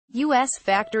U.S.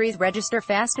 factories register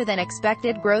faster than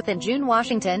expected growth in June.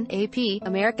 Washington, AP.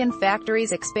 American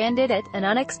factories expanded at an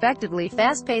unexpectedly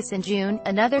fast pace in June,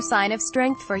 another sign of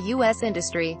strength for U.S.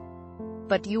 industry.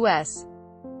 But U.S.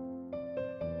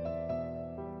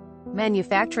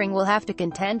 manufacturing will have to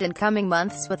contend in coming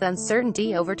months with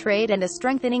uncertainty over trade and a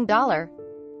strengthening dollar.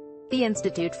 The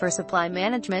Institute for Supply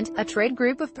Management, a trade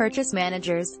group of purchase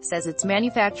managers, says its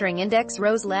manufacturing index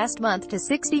rose last month to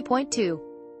 60.2.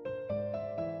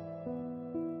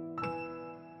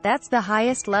 That's the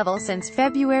highest level since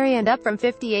February and up from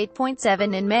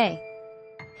 58.7 in May.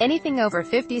 Anything over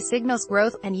 50 signals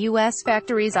growth, and U.S.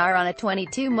 factories are on a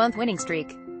 22-month winning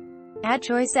streak.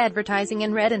 AdChoice advertising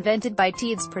in red, invented by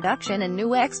Teads production and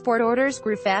new export orders,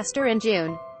 grew faster in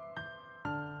June.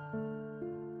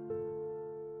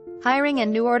 Hiring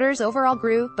and new orders overall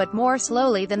grew, but more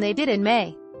slowly than they did in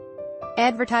May.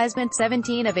 Advertisement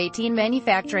 17 of 18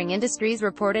 manufacturing industries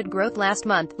reported growth last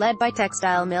month, led by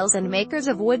textile mills and makers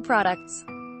of wood products.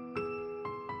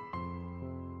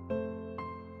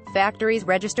 Factories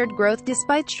registered growth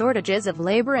despite shortages of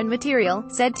labor and material,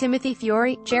 said Timothy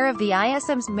Fiore, chair of the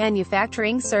ISM's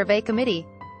Manufacturing Survey Committee.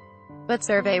 But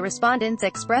survey respondents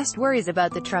expressed worries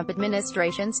about the Trump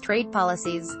administration's trade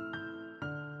policies.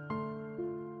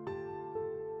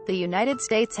 The United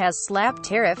States has slapped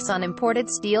tariffs on imported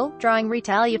steel, drawing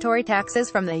retaliatory taxes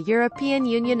from the European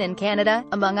Union and Canada,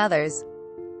 among others.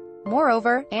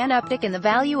 Moreover, an uptick in the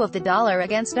value of the dollar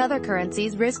against other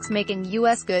currencies risks making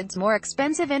U.S. goods more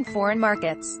expensive in foreign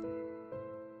markets.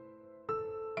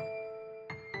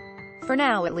 For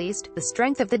now at least, the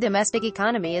strength of the domestic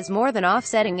economy is more than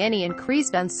offsetting any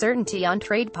increased uncertainty on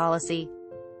trade policy.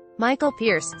 Michael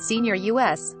Pierce, senior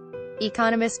U.S.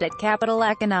 economist at Capital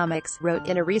Economics, wrote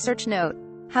in a research note.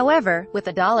 However, with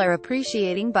the dollar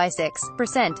appreciating by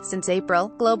 6% since April,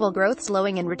 global growth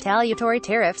slowing and retaliatory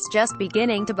tariffs just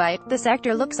beginning to bite, the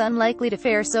sector looks unlikely to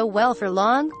fare so well for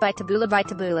long. By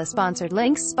Taboola. Sponsored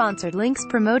links.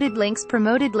 Promoted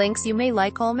links. You may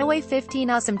like home away 15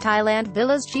 awesome Thailand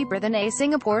villas cheaper than a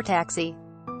Singapore taxi.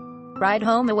 Ride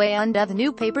home away under the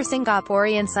new paper.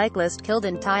 Singaporean cyclist killed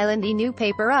in Thailand. The new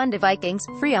paper under Vikings.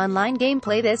 Free online game.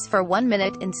 Play this for 1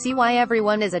 minute and see why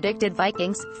everyone is addicted.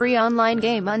 Vikings. Free online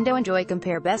game. Undo. Enjoy.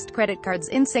 Compare best credit cards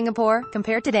in Singapore.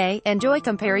 Compare today. Enjoy.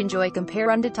 Compare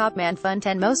under Top Man Fun.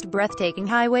 10 most breathtaking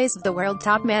highways of the world.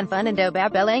 Top Man Fun. Indo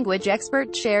Baba language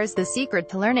expert shares the secret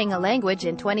to learning a language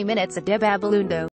in 20 minutes. Ade Babalundo.